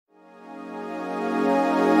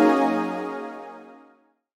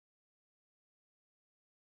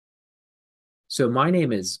So my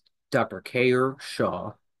name is Dr. Keyur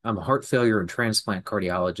Shah. I'm a heart failure and transplant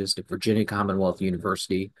cardiologist at Virginia Commonwealth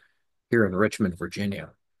University here in Richmond,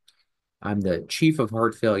 Virginia. I'm the chief of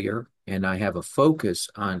heart failure, and I have a focus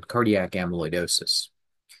on cardiac amyloidosis.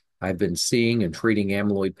 I've been seeing and treating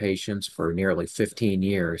amyloid patients for nearly 15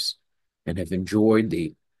 years and have enjoyed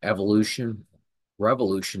the evolution,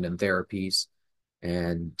 revolution in therapies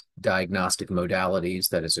and diagnostic modalities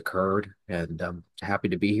that has occurred. And I'm happy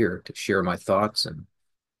to be here to share my thoughts and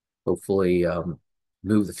hopefully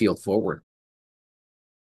move the field forward.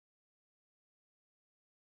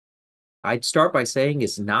 I'd start by saying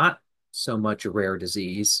it's not so much a rare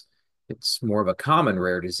disease, it's more of a common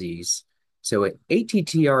rare disease. So,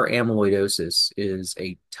 ATTR amyloidosis is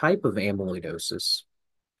a type of amyloidosis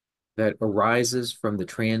that arises from the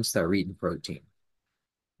transthyretin protein.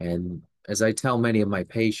 And as I tell many of my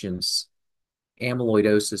patients,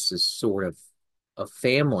 amyloidosis is sort of a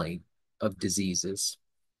family of diseases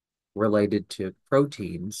related to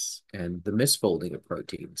proteins and the misfolding of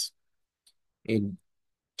proteins. In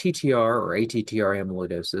TTR or ATTR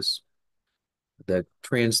amyloidosis, the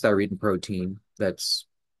transthyretin protein that's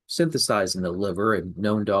synthesized in the liver and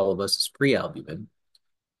known to all of us as prealbumin,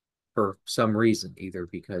 for some reason, either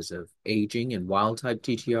because of aging in wild type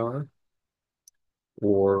TTR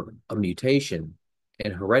or a mutation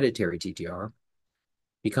in hereditary TTR,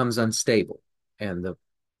 becomes unstable. And the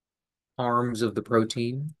arms of the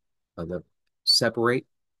protein separate,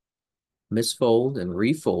 misfold, and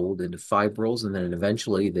refold into fibrils, and then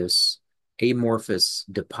eventually this amorphous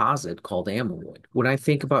deposit called amyloid. When I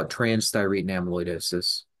think about transthyretin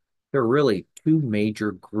amyloidosis, there are really two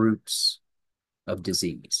major groups of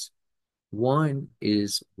disease. One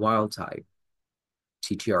is wild type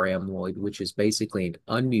TTR amyloid, which is basically an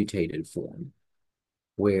unmutated form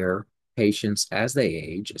where patients, as they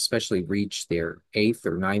age, especially reach their eighth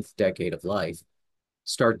or ninth decade of life,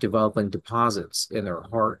 start developing deposits in their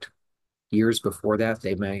heart. Years before that,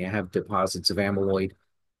 they may have deposits of amyloid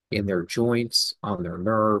in their joints, on their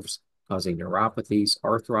nerves, causing neuropathies,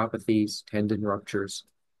 arthropathies, tendon ruptures.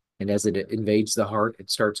 And as it invades the heart, it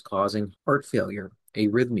starts causing heart failure,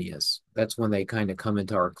 arrhythmias. That's when they kind of come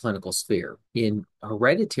into our clinical sphere. In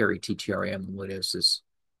hereditary TTR amyloidosis,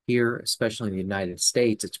 here, especially in the United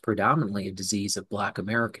States, it's predominantly a disease of Black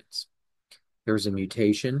Americans. There's a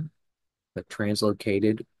mutation that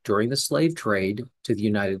translocated during the slave trade to the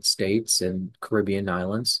United States and Caribbean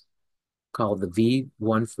islands called the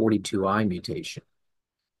V142I mutation.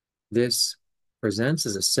 This presents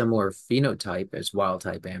as a similar phenotype as wild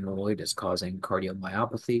type amyloid, as causing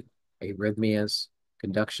cardiomyopathy, arrhythmias,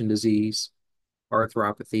 conduction disease,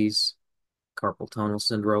 arthropathies, carpal tunnel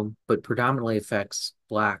syndrome, but predominantly affects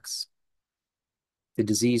Blacks. The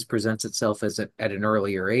disease presents itself at an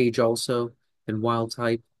earlier age also than wild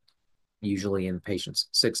type, usually in patients'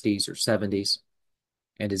 60s or 70s,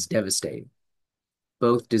 and is devastating.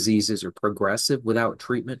 Both diseases are progressive without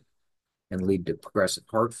treatment and lead to progressive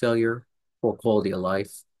heart failure, poor quality of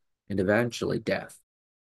life, and eventually death.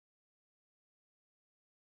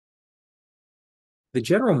 The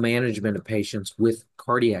general management of patients with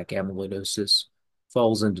cardiac amyloidosis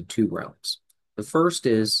falls into two realms. The first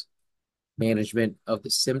is management of the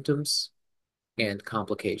symptoms and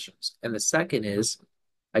complications, and the second is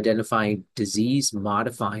identifying disease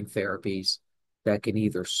modifying therapies that can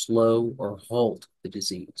either slow or halt the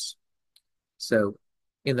disease. So,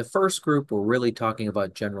 in the first group, we're really talking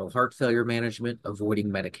about general heart failure management, avoiding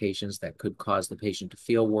medications that could cause the patient to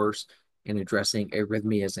feel worse, and addressing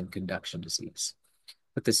arrhythmias and conduction disease.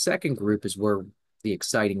 But the second group is where the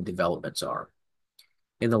exciting developments are.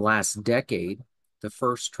 In the last decade, the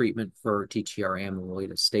first treatment for TTR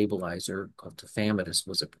amyloid, a stabilizer called tafamidis,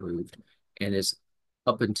 was approved and is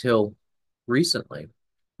up until recently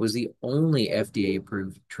was the only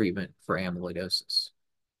FDA-approved treatment for amyloidosis.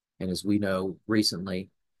 And as we know, recently,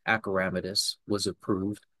 Acoramidis was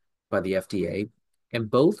approved by the FDA, and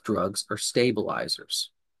both drugs are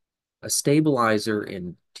stabilizers. A stabilizer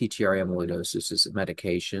in TTR amyloidosis is a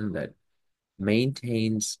medication that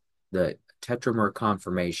maintains the tetramer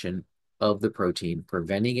conformation of the protein,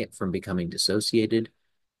 preventing it from becoming dissociated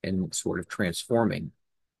and sort of transforming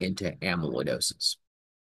into amyloidosis.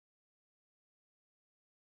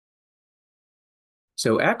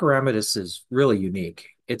 So acoramidis is really unique.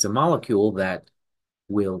 It's a molecule that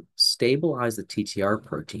will stabilize the TTR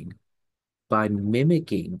protein by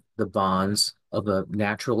mimicking the bonds of a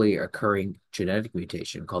naturally occurring genetic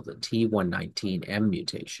mutation called the T119M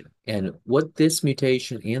mutation. And what this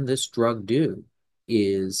mutation and this drug do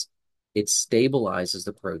is it stabilizes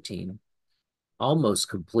the protein almost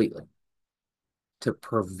completely to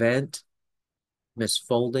prevent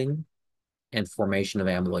misfolding and formation of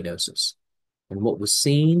amyloidosis. And what was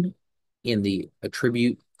seen in the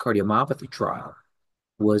ATTRibute cardiomyopathy trial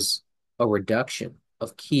was a reduction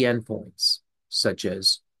of key endpoints such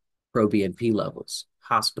as proBNP levels,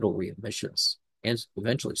 hospital readmissions, and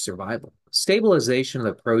eventually survival. Stabilization of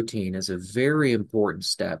the protein is a very important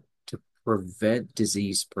step to prevent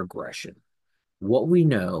disease progression. What we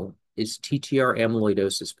know is TTR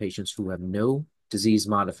amyloidosis patients who have no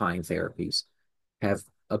disease-modifying therapies have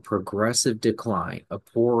a progressive decline, a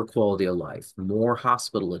poorer quality of life, more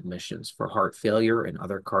hospital admissions for heart failure and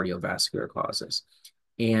other cardiovascular causes,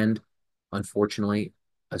 and unfortunately,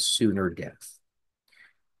 a sooner death.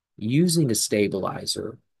 Using a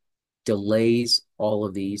stabilizer delays all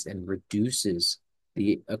of these and reduces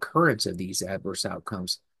the occurrence of these adverse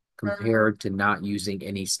outcomes compared to not using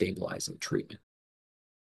any stabilizing treatment.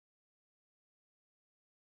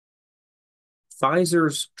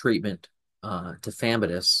 Pfizer's treatment,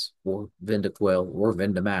 tafamidis or Vyndaqel or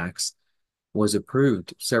Vyndamax, was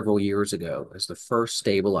approved several years ago as the first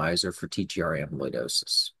stabilizer for TTR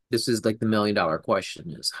amyloidosis. This is like the million-dollar question: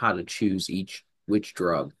 is how to choose which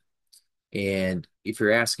drug. And if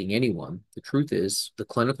you're asking anyone, the truth is the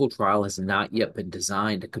clinical trial has not yet been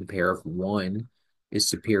designed to compare if one is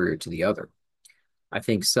superior to the other. I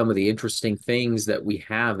think some of the interesting things that we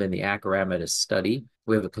have in the Acoramidis study,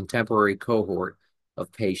 we have a contemporary cohort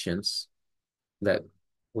of patients that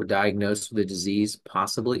were diagnosed with the disease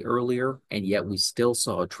possibly earlier, and yet we still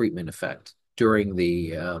saw a treatment effect during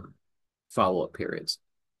the follow-up periods.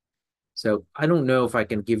 So I don't know if I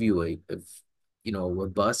can give you a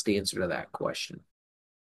robust answer to that question.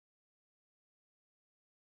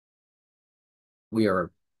 We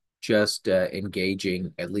are just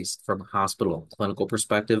engaging, at least from a hospital and clinical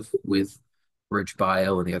perspective, with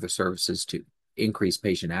BridgeBio and the other services to increase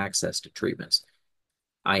patient access to treatments.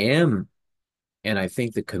 I am, and I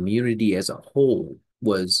think the community as a whole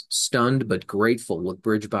was stunned but grateful with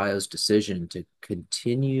BridgeBio's decision to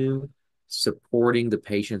continue supporting the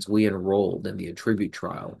patients we enrolled in the ATTRibute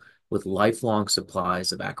trial with lifelong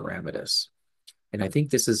supplies of acoramidis. And I think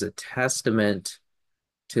this is a testament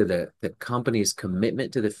to the company's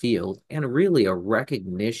commitment to the field and really a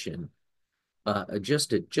recognition,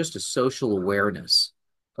 just a social awareness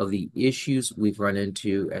of the issues we've run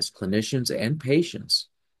into as clinicians and patients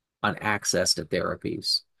on access to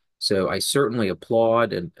therapies. So I certainly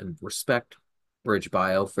applaud and respect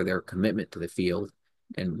BridgeBio for their commitment to the field,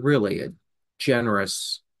 and really a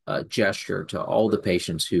generous gesture to all the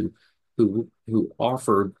patients who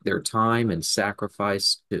offered their time and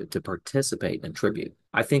sacrifice to participate in ATTRibute.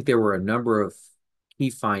 I think there were a number of key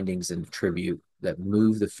findings in ATTRibute that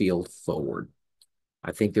move the field forward.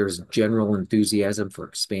 I think there's general enthusiasm for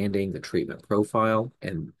expanding the treatment profile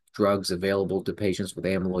and drugs available to patients with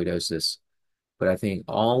amyloidosis. But I think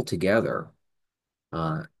altogether,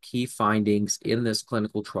 key findings in this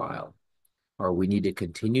clinical trial are we need to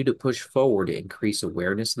continue to push forward to increase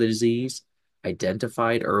awareness of the disease,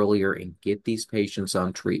 identify it earlier, and get these patients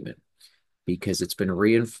on treatment, because it's been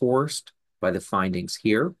reinforced by the findings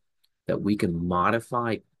here that we can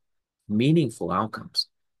modify meaningful outcomes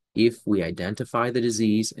if we identify the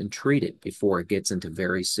disease and treat it before it gets into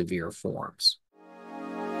very severe forms.